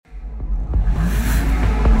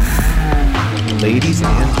Ladies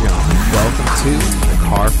and gentlemen, welcome to the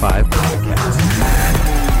Car 5 Podcast.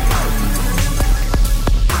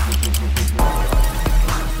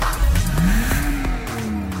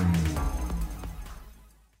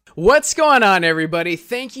 What's going on, everybody?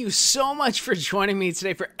 Thank you so much for joining me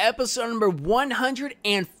today for episode number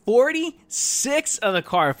 146 of the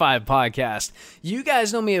Car 5 Podcast. You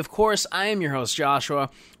guys know me, of course. I am your host, Joshua.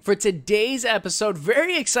 For today's episode,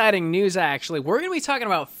 very exciting news, actually. We're going to be talking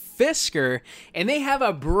about Fisker, and they have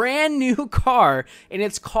a brand new car, and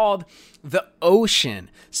it's called the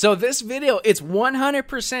Ocean. So this video, it's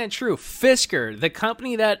 100% true. Fisker, the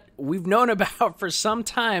company that we've known about for some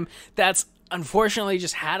time, that's unfortunately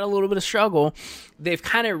just had a little bit of struggle. They've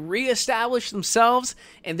kind of reestablished themselves,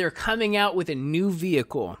 and they're coming out with a new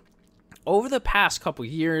vehicle. Over the past couple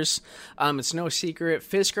years, it's no secret,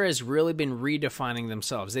 Fisker has really been redefining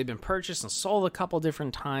themselves. They've been purchased and sold a couple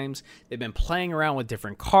different times. They've been playing around with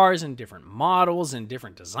different cars and different models and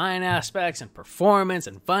different design aspects and performance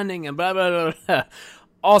and funding and blah, blah, blah, blah.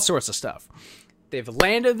 All sorts of stuff. They've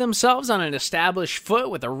landed themselves on an established foot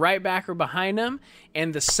with a right backer behind them,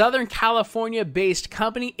 and the Southern California-based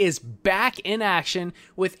company is back in action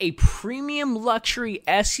with a premium luxury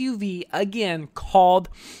SUV, again, called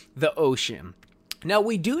the Ocean. Now,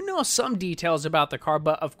 we do know some details about the car,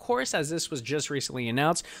 but of course, as this was just recently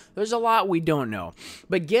announced, there's a lot we don't know.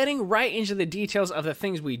 But getting right into the details of the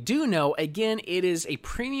things we do know, again, it is a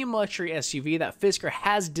premium luxury SUV that Fisker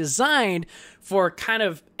has designed for kind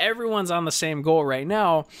of everyone's on the same goal right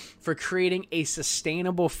now for creating a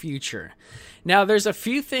sustainable future. Now, there's a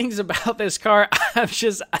few things about this car. I'm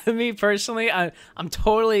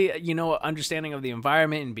totally, understanding of the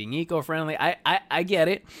environment and being eco-friendly. I get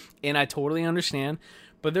it, and I totally understand.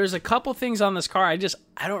 But there's a couple things on this car I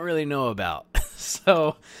don't really know about.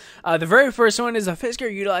 So, the very first one is a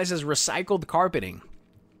Fisker utilizes recycled carpeting.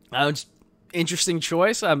 Interesting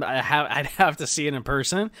choice. I'd have to see it in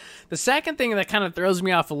person. The second thing that kind of throws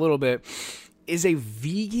me off a little bit is a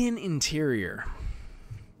vegan interior.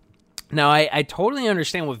 Now, I totally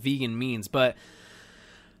understand what vegan means, but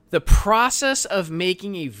the process of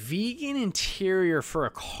making a vegan interior for a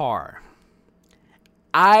car,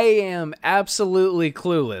 I am absolutely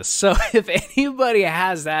clueless. So if anybody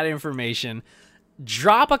has that information,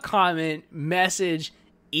 drop a comment, message,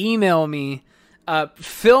 email me,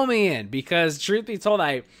 fill me in, because truth be told,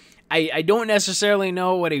 I don't necessarily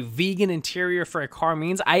know what a vegan interior for a car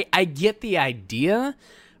means. I get the idea,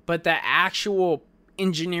 but the actual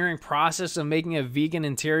engineering process of making a vegan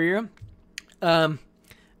interior, let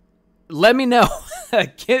me know.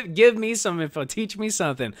 give me some info, teach me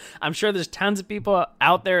something. I'm sure there's tons of people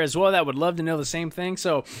out there as well that would love to know the same thing.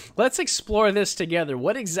 So let's explore this together.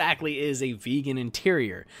 What exactly is a vegan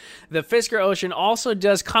interior? The Fisker Ocean also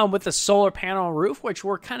does come with a solar panel roof, which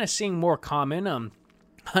we're kind of seeing more common.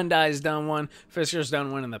 Hyundai's done one, Fisker's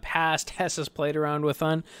done one in the past, Tesla's played around with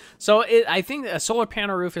one. So I think a solar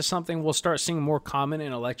panel roof is something we'll start seeing more common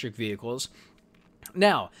in electric vehicles.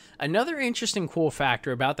 Now, another interesting cool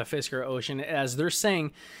factor about the Fisker Ocean, as they're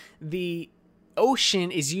saying, the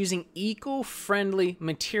Ocean is using eco-friendly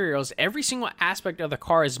materials. Every single aspect of the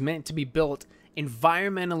car is meant to be built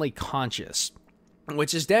environmentally conscious,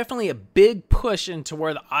 which is definitely a big push into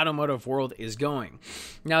where the automotive world is going.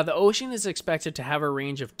 Now, the Ocean is expected to have a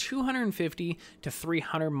range of 250 to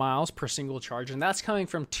 300 miles per single charge, and that's coming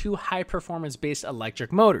from two high-performance-based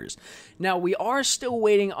electric motors. Now, we are still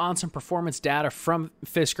waiting on some performance data from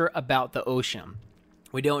Fisker about the Ocean.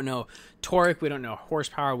 We don't know torque, we don't know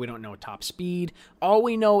horsepower, we don't know top speed. All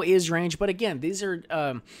we know is range, but again, these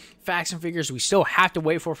are facts and figures we still have to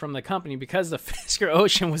wait for from the company because the Fisker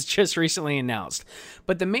Ocean was just recently announced.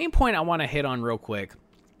 But the main point I want to hit on real quick,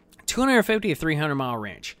 250 to 300 mile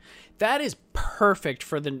range. That is perfect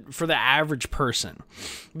for the average person,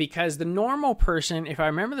 because the normal person, if I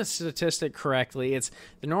remember the statistic correctly, it's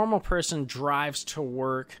the normal person drives to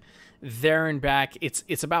work there and back.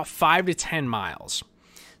 It's about 5 to 10 miles.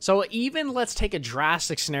 So even let's take a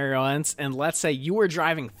drastic scenario and let's say you were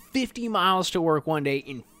driving 50 miles to work one day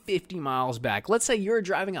and 50 miles back. Let's say you're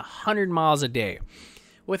driving 100 miles a day.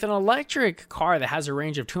 With an electric car that has a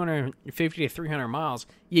range of 250 to 300 miles,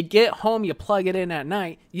 you get home, you plug it in at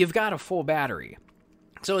night, you've got a full battery.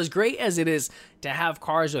 So as great as it is to have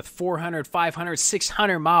cars with 400, 500,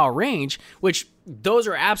 600 mile range, which those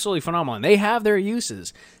are absolutely phenomenal, and they have their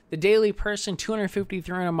uses, the daily person, 250,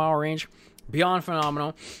 300 mile range, beyond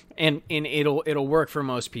phenomenal, and it'll work for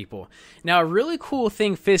most people. Now, a really cool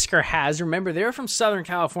thing Fisker has, remember, they're from Southern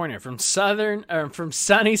California, from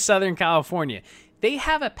sunny Southern California. They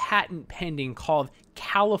have a patent pending called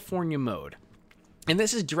California Mode. And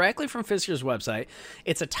this is directly from Fisker's website.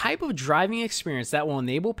 It's a type of driving experience that will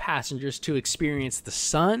enable passengers to experience the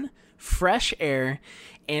sun, fresh air,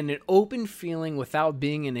 and an open feeling without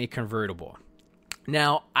being in a convertible.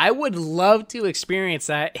 Now, I would love to experience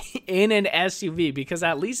that in an SUV, because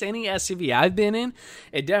at least any SUV I've been in,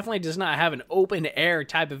 it definitely does not have an open air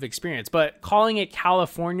type of experience. But calling it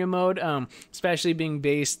California mode, especially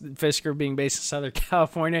Fisker being based in Southern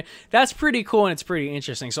California, that's pretty cool and it's pretty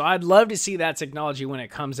interesting. So I'd love to see that technology when it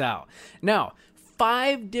comes out. Now,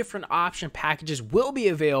 5 different option packages will be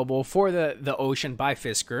available for the Ocean by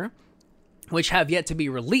Fisker, which have yet to be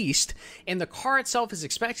released, and the car itself is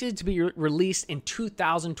expected to be released in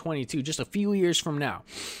 2022, just a few years from now.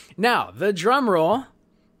 Now, the drum roll.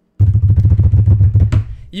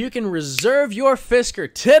 You can reserve your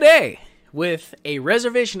Fisker today with a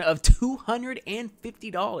reservation of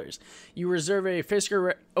 $250. You reserve a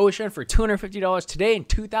Fisker Ocean for $250 today in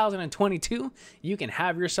 2022, you can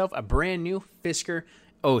have yourself a brand new Fisker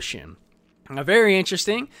Ocean. A very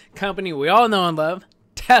interesting company we all know and love,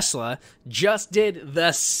 Tesla, just did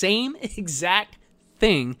the same exact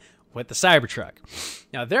thing with the Cybertruck.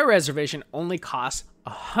 Now, their reservation only costs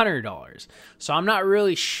 $100. So I'm not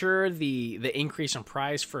really sure the increase in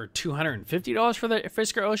price for $250 for the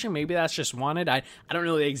Fisker Ocean. Maybe that's just wanted. I don't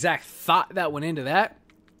know the exact thought that went into that.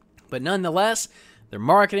 But nonetheless, they're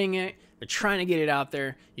marketing it. They're trying to get it out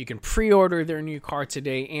there. You can pre-order their new car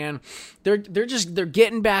today, and they're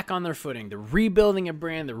getting back on their footing. They're rebuilding a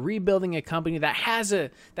brand. They're rebuilding a company that has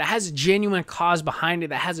a genuine cause behind it,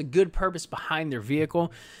 that has a good purpose behind their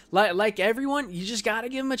vehicle. Like everyone, you just got to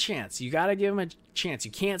give them a chance. You got to give them a chance.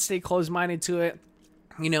 You can't stay closed-minded to it.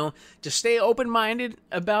 You know, just stay open-minded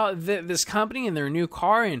about this company and their new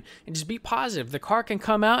car, and just be positive. The car can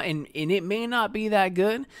come out, and it may not be that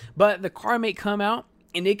good, but the car may come out,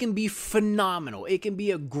 and it can be phenomenal. It can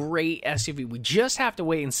be a great SUV. We just have to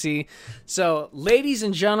wait and see. So, ladies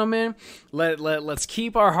and gentlemen, let's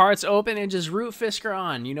keep our hearts open and just root Fisker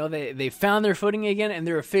on. You know, they found their footing again, and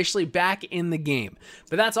they're officially back in the game.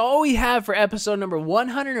 But that's all we have for episode number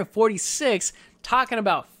 146, talking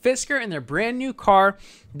about Fisker and their brand new car,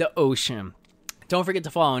 the Ocean. Don't forget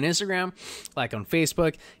to follow on Instagram, like on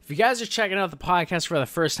Facebook. If you guys are checking out the podcast for the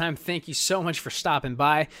first time, thank you so much for stopping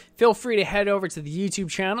by. Feel free to head over to the YouTube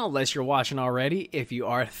channel, unless you're watching already. If you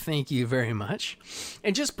are, thank you very much.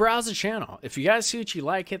 And just browse the channel. If you guys see what you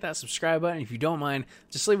like, hit that subscribe button. If you don't mind,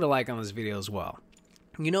 just leave a like on this video as well.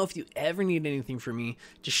 You know, if you ever need anything from me,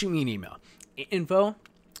 just shoot me an email.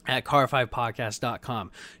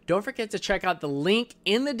 info@car5podcast.com. Don't forget to check out the link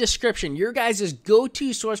in the description, your guys'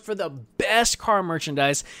 go-to source for the best car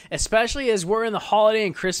merchandise, especially as we're in the holiday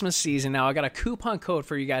and Christmas season now. I got a coupon code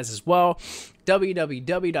for you guys as well,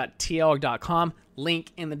 www.tl.com,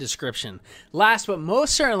 link in the description. Last but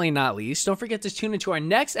most certainly not least, don't forget to tune into our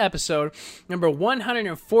next episode, number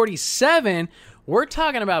 147. We're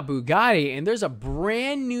talking about Bugatti, and there's a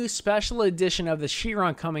brand new special edition of the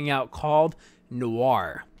Chiron coming out called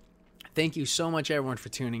Noir. Thank you so much, everyone, for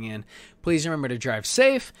tuning in. Please remember to drive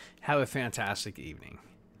safe. Have a fantastic evening.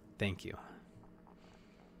 Thank you.